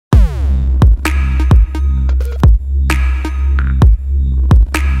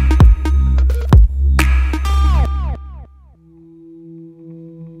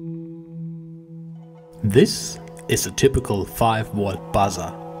This is a typical 5-volt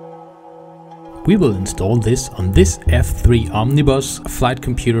buzzer. We will install this on this F3 Omnibus flight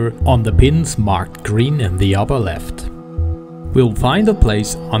computer on the pins marked green in the upper left. We'll find a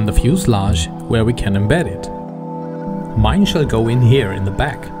place on the fuselage where we can embed it. Mine shall go in here in the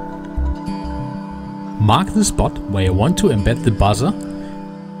back. Mark the spot where you want to embed the buzzer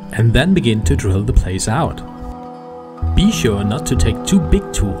and then begin to drill the place out. Be sure not to take too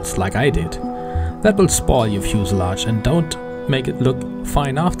big tools like I did. That will spoil your fuselage and don't make it look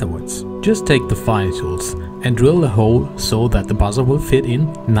fine afterwards. Just take the fine tools and drill the hole so that the buzzer will fit in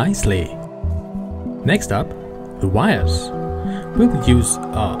nicely. Next up, the wires. We will use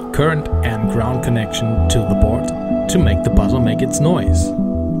a current and ground connection to the board to make the buzzer make its noise.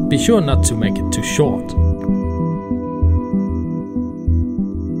 Be sure not to make it too short.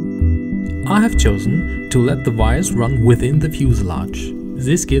 I have chosen to let the wires run within the fuselage.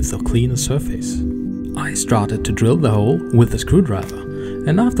 This gives a cleaner surface. I started to drill the hole with a screwdriver,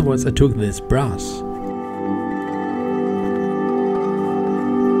 and afterwards I took this brass.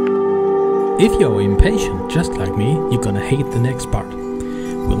 If you're impatient just like me, you're gonna hate the next part.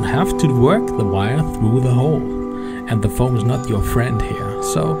 We'll have to work the wire through the hole, and the foam is not your friend here,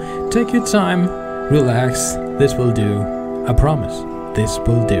 so take your time, relax, this will do. I promise, this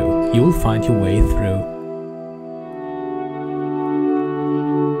will do. You'll find your way through.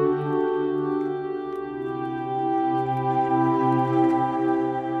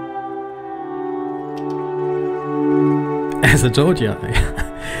 As I told you,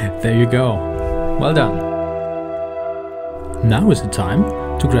 there you go. Well done. Now is the time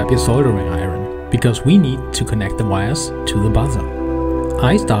to grab your soldering iron, because we need to connect the wires to the buzzer.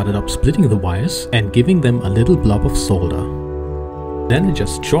 I started up splitting the wires and giving them a little blob of solder. Then I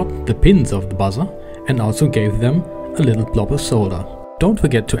just shot the pins of the buzzer and also gave them a little blob of solder. Don't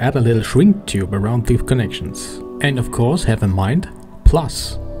forget to add a little shrink tube around the connections. And of course have in mind,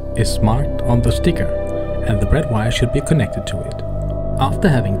 plus is marked on the sticker, and the red wire should be connected to it. After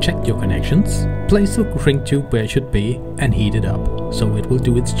having checked your connections, place the shrink tube where it should be and heat it up, so it will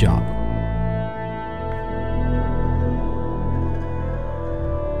do its job.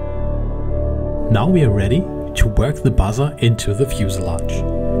 Now we are ready to work the buzzer into the fuselage.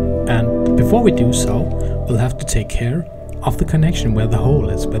 And before we do so, we'll have to take care of the connection where the hole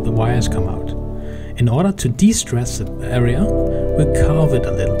is, where the wires come out. In order to de-stress the area, we'll carve it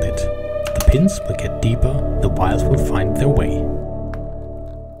a little bit. The pins will get deeper, the wires will find their way.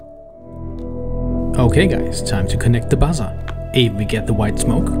 Okay guys, time to connect the buzzer. Either we get the white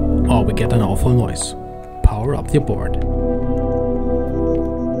smoke or we get an awful noise. Power up your board.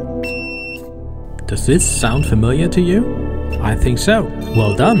 Does this sound familiar to you? I think so.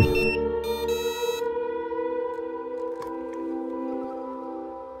 Well done!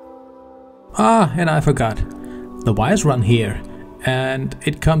 Ah, and I forgot. The wires run here, and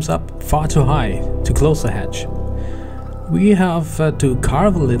it comes up far too high to close the hatch. We have to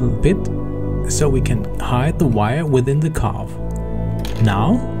carve a little bit so we can hide the wire within the carve.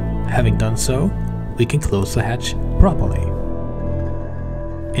 Now, having done so, we can close the hatch properly.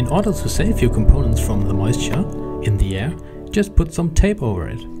 In order to save your components from the moisture in the air, just put some tape over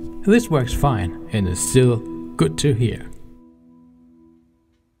it. This works fine and is still good to hear.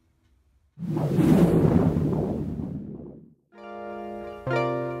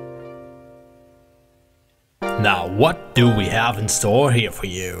 Now what do we have in store here for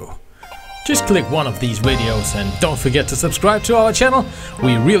you? Just click one of these videos and don't forget to subscribe to our channel.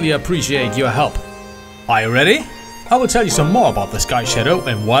 We really appreciate your help. Are you ready? I will tell you some more about the Sky Shadow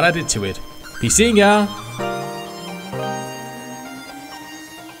and what I did to it. Be seeing ya!